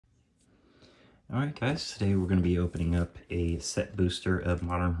Alright guys, today we're going to be opening up a set booster of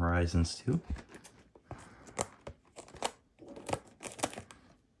Modern Horizons 2.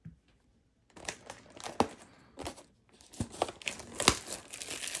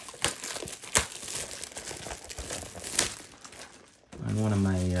 On one of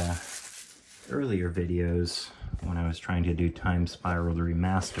my earlier videos, when I was trying to do Time Spiral the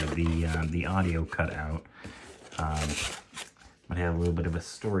Remaster, the audio cut out. I had a little bit of a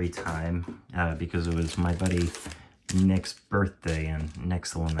story time because it was my buddy Nick's birthday, and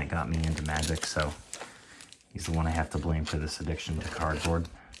Nick's the one that got me into Magic, so he's the one I have to blame for this addiction to cardboard.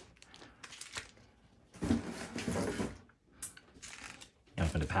 I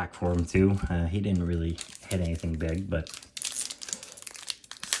opened a pack for him too. He didn't really hit anything big, but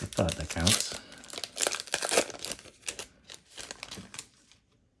it's the thought that counts.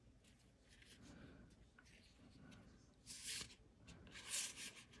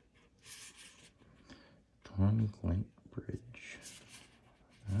 Glint Bridge.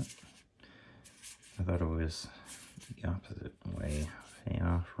 I thought it was the opposite way. Fan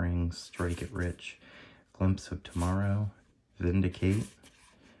Offering, Strike It Rich, Glimpse of Tomorrow, Vindicate,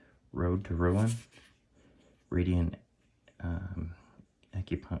 Road to Ruin, Radiant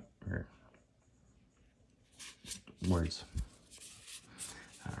Acupuncture. Words.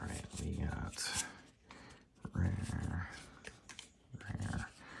 Alright, we got rare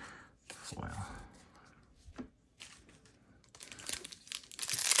foil.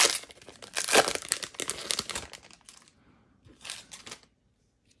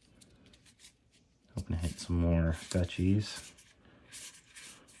 Hoping to hit some more fetchies.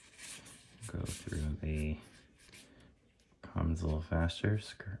 Go through the commons a little faster.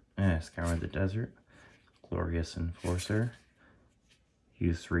 Scour the Desert, Glorious Enforcer,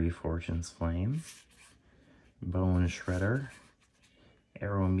 U3 Fortune's Flame, Bone Shredder,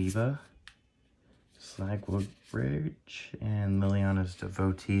 Arrow Amoeba, Slagwood Bridge, and Liliana's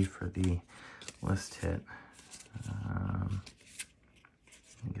Devotee for the list hit.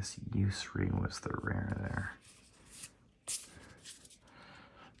 I guess U3 was the rare there.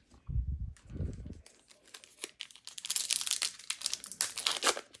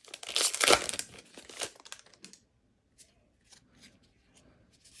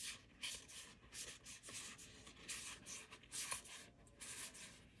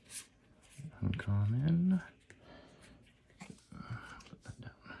 Uncommon. Put that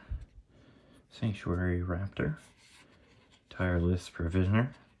down. Sanctuary Raptor. Tireless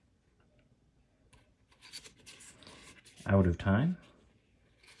Provisioner. Out of Time.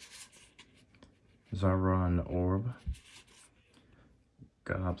 Zaron Orb.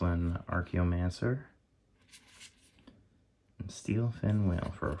 Goblin Archaeomancer. And Steelfin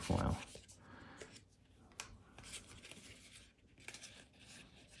Whale for a foil.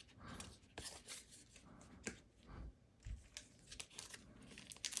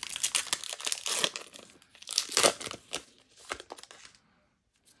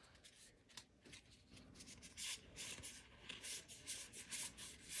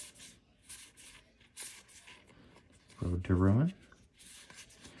 Road to Ruin,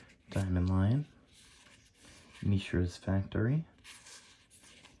 Diamond Lion, Mishra's Factory,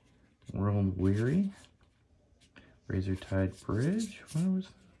 World Weary, Razor Tide Bridge. What was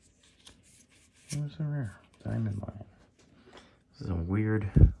the rare? Diamond Lion. This is a weird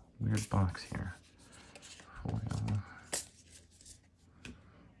box here. Foil.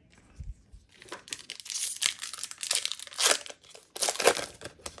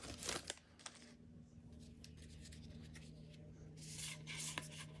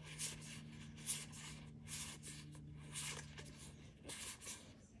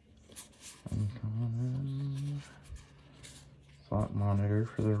 Uncommon. Thought Monitor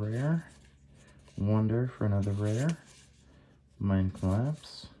for the rare. Wonder for another rare. Mind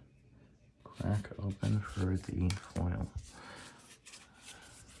Collapse. Crack Open for the foil.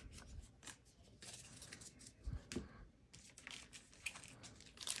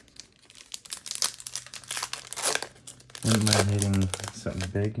 Wouldn't mind hitting something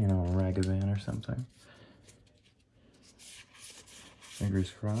big, you know, a Ragavan or something.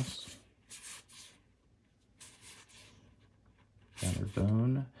 Fingers crossed.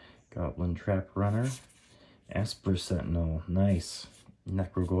 Bone, Goblin Trap Runner, Esper Sentinel, nice.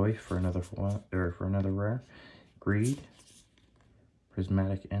 Necrogoy for another foil, or for another rare. Greed,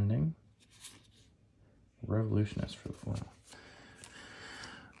 Prismatic Ending, Revolutionist for the foil.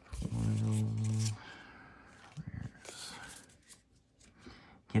 Rares.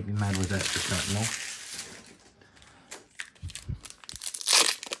 Can't be mad with that for Sentinel.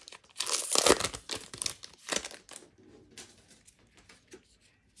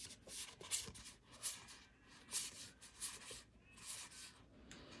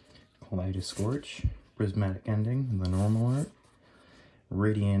 Light Scorch, Prismatic Ending, the normal art,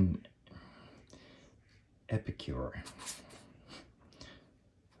 Radiant Epicure.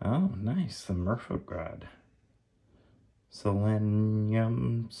 Oh, nice, the Merfolk God.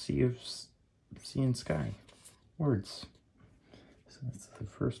 Selenium Sea and Sky. Words. So that's the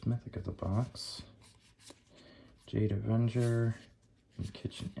first mythic of the box. Jade Avenger and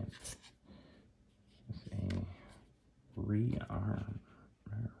Kitchen Imp. With a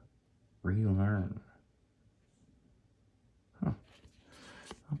relearn. Huh.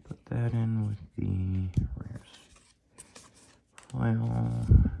 I'll put that in with the rares. Foil.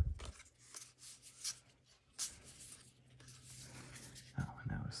 Oh, and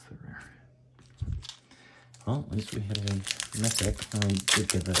that was the rare. Well, at least we had a mythic. And we did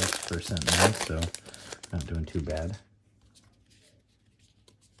get that X% now, so not doing too bad.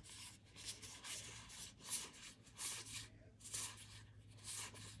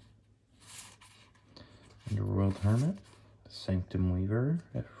 Underworld Hermit, Sanctum Weaver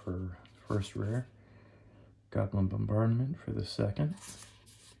for first rare, Goblin Bombardment for the second,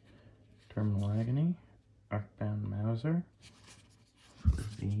 Terminal Agony, Arcbound Mauser for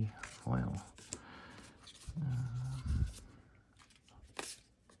the foil.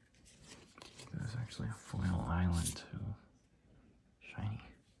 There's actually a foil island too. Shiny.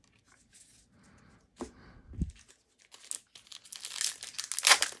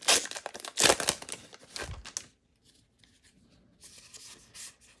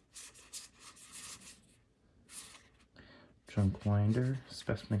 Junk Winder,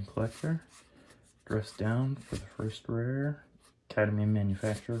 Specimen Collector, Dress Down for the first rare, Academy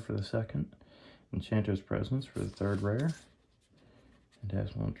Manufacturer for the second, Enchanter's Presence for the third rare, and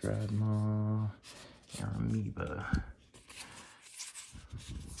Asmodee Dradma, Amoeba.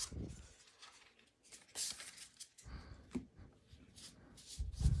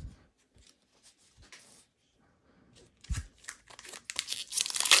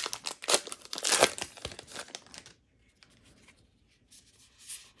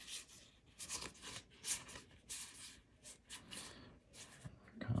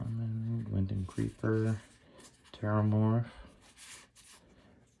 Linden Creeper, Terramorph,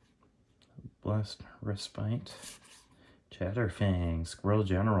 Blessed Respite, Chatterfang, Squirrel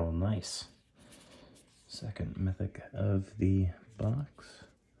General, nice. Second mythic of the box.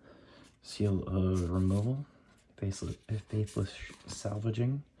 Seal of Removal, Faithless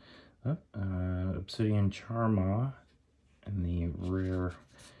Salvaging, Obsidian Charmaw, and the rare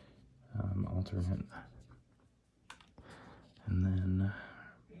alternate. And then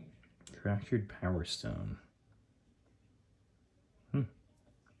Fractured Power Stone.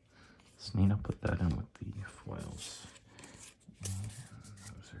 It's neat. I'll put that in with the foils. And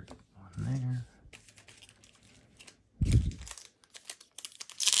those are one there.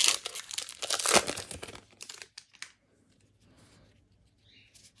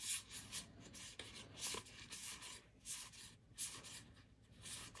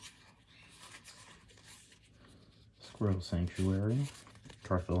 Squirrel Sanctuary.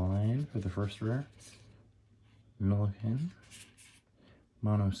 Cartholion for the first rare, Milligan,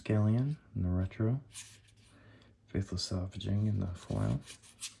 Monoscalion in the retro, Faithless Salvaging in the foil,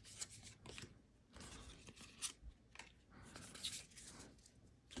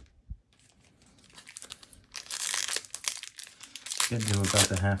 getting to about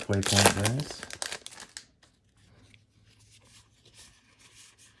the halfway point, guys.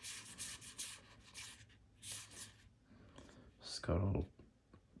 Scuttle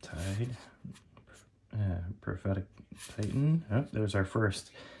Tide, Prophetic Titan. Oh, there's our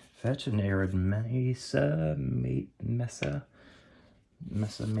first fetch, an Arid Mesa,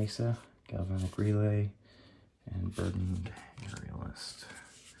 Galvanic Relay, and Burdened Aerialist.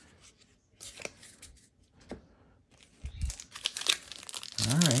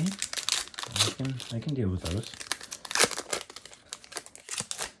 Alright, I can deal with those.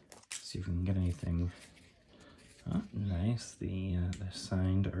 See if we can get anything. Oh, nice, the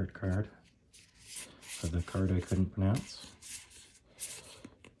signed art card for the card I couldn't pronounce.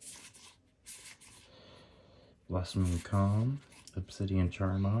 Blossoming Calm, Obsidian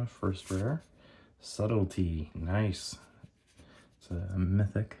Charmaw, first rare. Subtlety, nice. It's a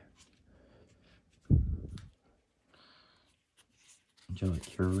mythic. Angelic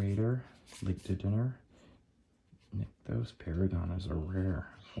Curator, Lake to Dinner. Nykthos Paragon is a rare,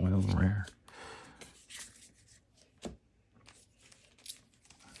 foil rare.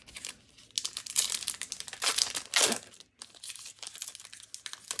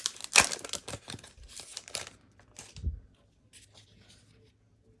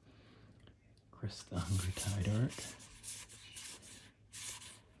 Chris the Hungry Tide art.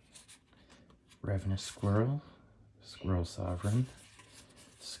 Ravenous Squirrel, Squirrel Sovereign,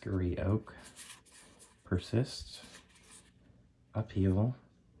 Scurry Oak, Persist, Upheaval,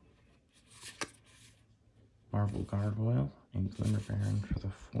 Marble Gargoyle, and Glimmer Baron for the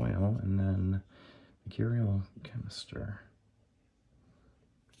foil, and then Mercurial Chemister.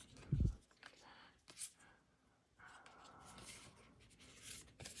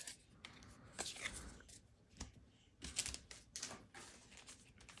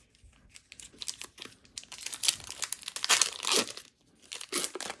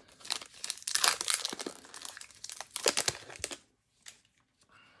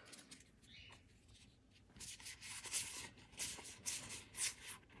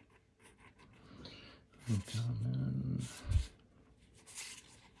 Uncommon.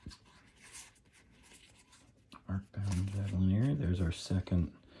 Arcbound Javelineer. There's our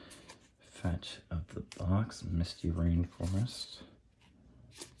second fetch of the box. Misty Rainforest.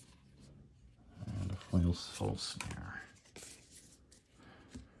 And a foil Soul Snare.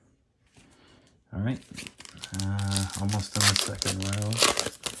 Alright. Almost in the second row.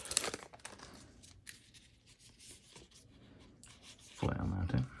 Foil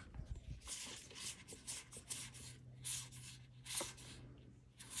mountain.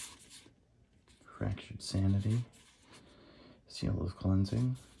 Fractured Sanity, Seal of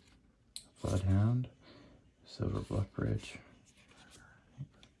Cleansing, Floodhound, Silver Bluff Bridge.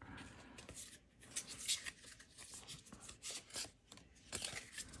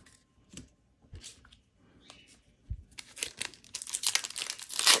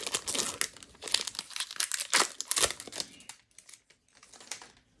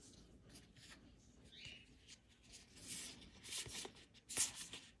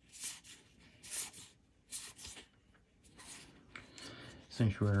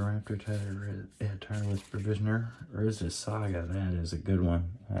 Sanctuary Raptor, Tireless Provisioner, Urza's Saga, that is a good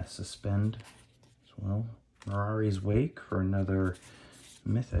one. Suspend as well. Mirari's Wake for another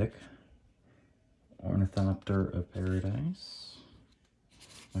mythic. Ornithopter of Paradise,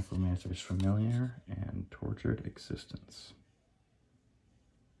 Necromancer's Familiar, and Tortured Existence.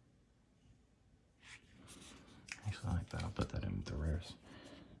 Actually, I like that. I'll put that in with the rares.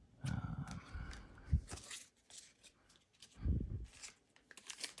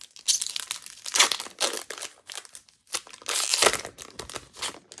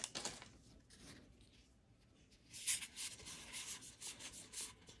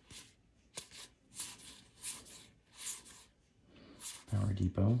 Power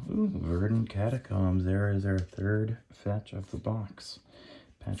Depot. Ooh, Verdant Catacombs. There is our third fetch of the box.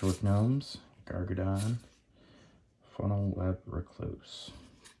 Patchwork Gnomes, Gargadon, Funnel Web Recluse.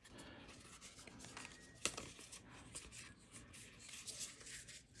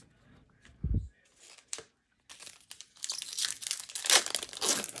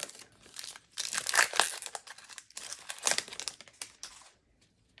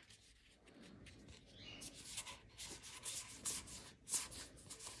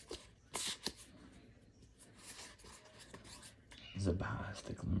 Zabaz,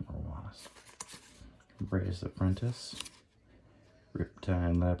 the Glimmer Wasp, Braised Apprentice,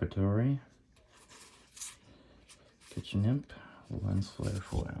 Riptide Laboratory, Kitchen Imp, Lens Flare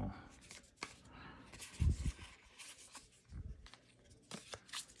Foil.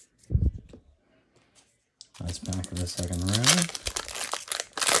 Last pack of the second round.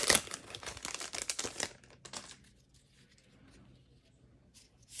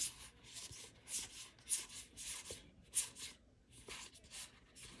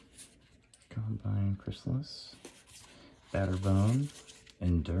 Combine Chrysalis, Batterbone,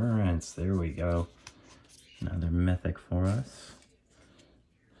 Endurance, there we go. Another mythic for us.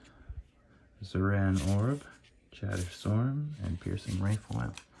 Zoran Orb, Chatterstorm, and Piercing Ray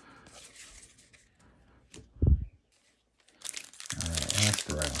Foil. Alright, last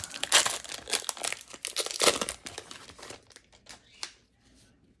row.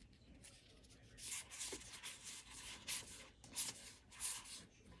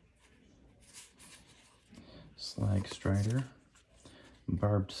 Slag Strider,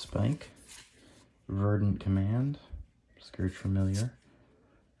 Barbed Spike, Verdant Command, Scourge Familiar,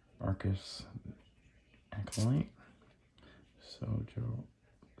 Arcus Acolyte,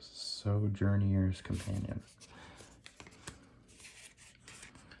 Sojourner's Companion.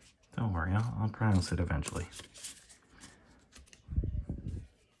 Don't worry, I'll pronounce it eventually.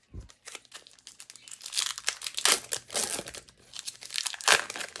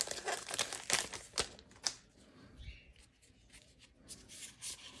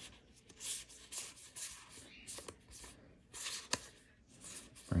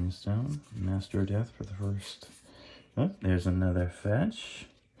 Brainstone, Master of Death for the first. Oh, there's another fetch.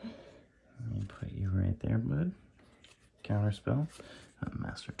 Let me put you right there, bud. Counterspell.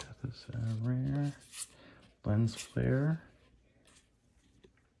 Master Death is rare. Lens Flare.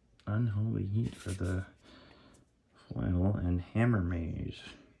 Unholy Heat for the foil, and Hammer Mage.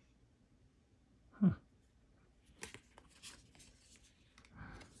 Huh.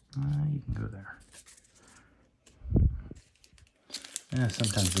 You can go there. Yeah,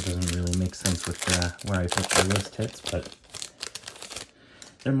 sometimes it doesn't really make sense with where I put the list hits, but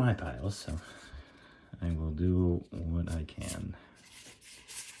they're my piles, so I will do what I can.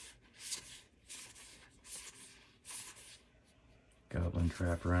 Goblin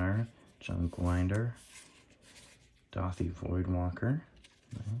Trap Runner, Junk Winder, Dothy Voidwalker,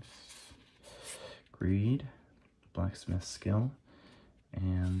 nice, Greed, Blacksmith Skill,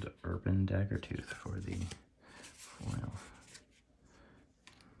 and Urban Daggertooth for the foil.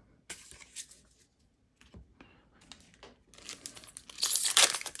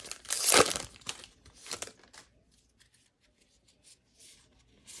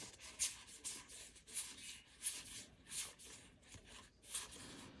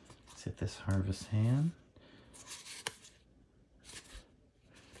 Hit this Harvest Hand.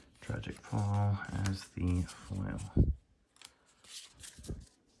 Tragic Fall as the foil.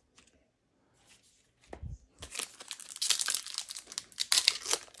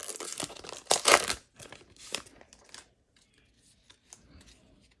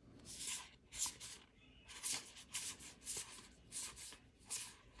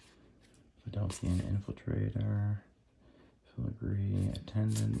 Philadelphian Infiltrator, Filigree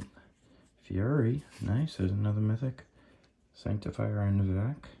Attendant, Fury, nice, there's another mythic. Sanctifier and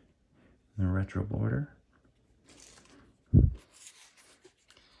Vec, in the retro border.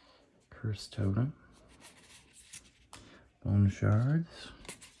 Cursed Totem, Bone Shards,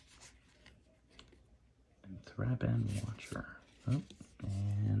 and Thraband Watcher. Oh,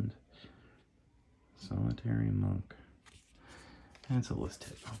 and Solitary Monk. That's a list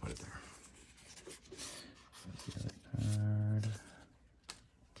hit, I'll put it there. That's the other card.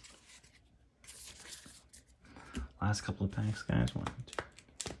 Last couple of packs, guys. 1,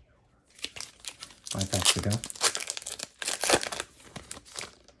 2, 5 packs to go.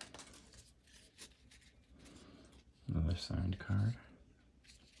 Another signed card.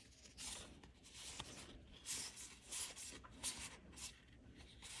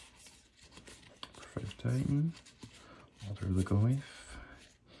 Prophetic Titan. Altar of the Goyf.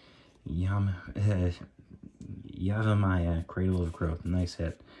 Yavimaya, Cradle of Growth. Nice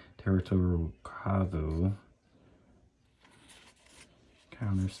hit. Territorial Kavu.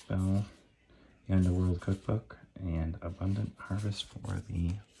 Counterspell, the Underworld Cookbook, and Abundant Harvest for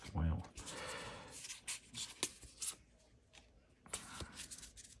the foil.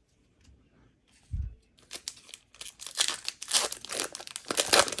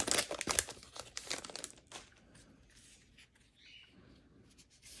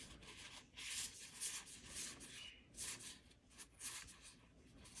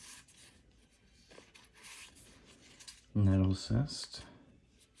 Nettle Cyst.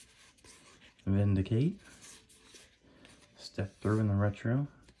 Vindicate, Step Through in the retro,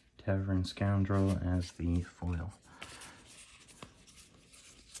 Tavern Scoundrel as the foil.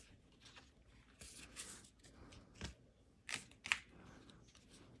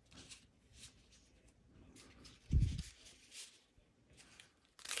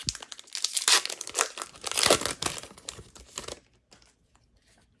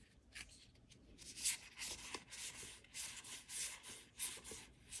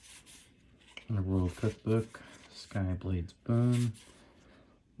 Underworld Cookbook, Skyblade's Boom,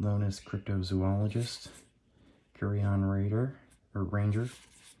 Lonus Cryptozoologist, Curion Ranger,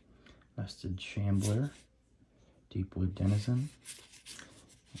 Vested Shambler, Deepwood Denizen.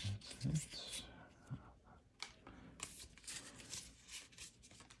 That's it.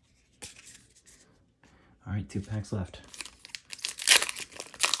 Alright, 2 packs left.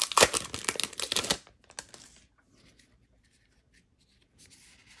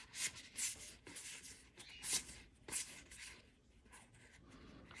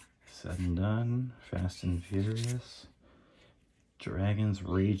 Said and Done, Fast and Furious, Dragon's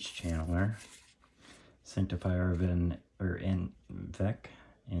Rage Channeler, Sanctifier of Vec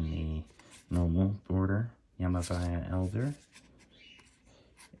in the normal border, Yamavaya Elder,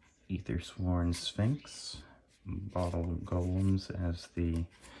 Aethersworn Sphinx, Bottle Golems as the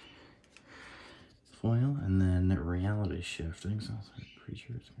foil, and then Reality Shift. Exiled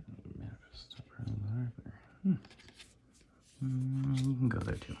creatures manifest around there. You can go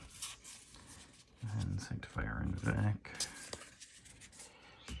there too. And Sanctifier and Vec.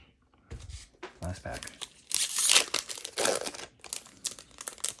 Last pack.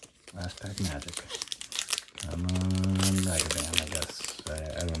 Last pack magic. Come on, Ragavan, I guess.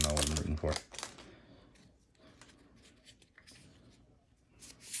 I don't know what I'm rooting for.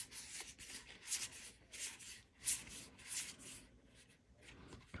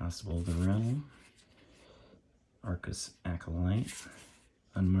 Constable of the Realm. Arcus Acolyte.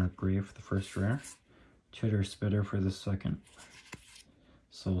 Unmarked Grave for the first rare. Chitter Spitter for the second.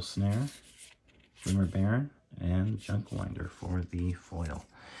 Soul Snare. Rimmer Baron. And Junk Winder for the foil.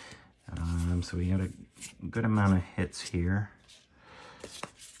 So we got a good amount of hits here.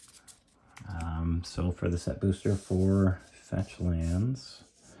 So for the set booster, 4 fetch lands.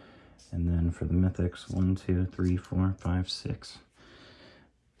 And then for the mythics, 1, 2, 3, 4, 5, 6.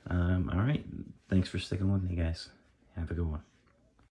 Alright, thanks for sticking with me, guys. Have a good one.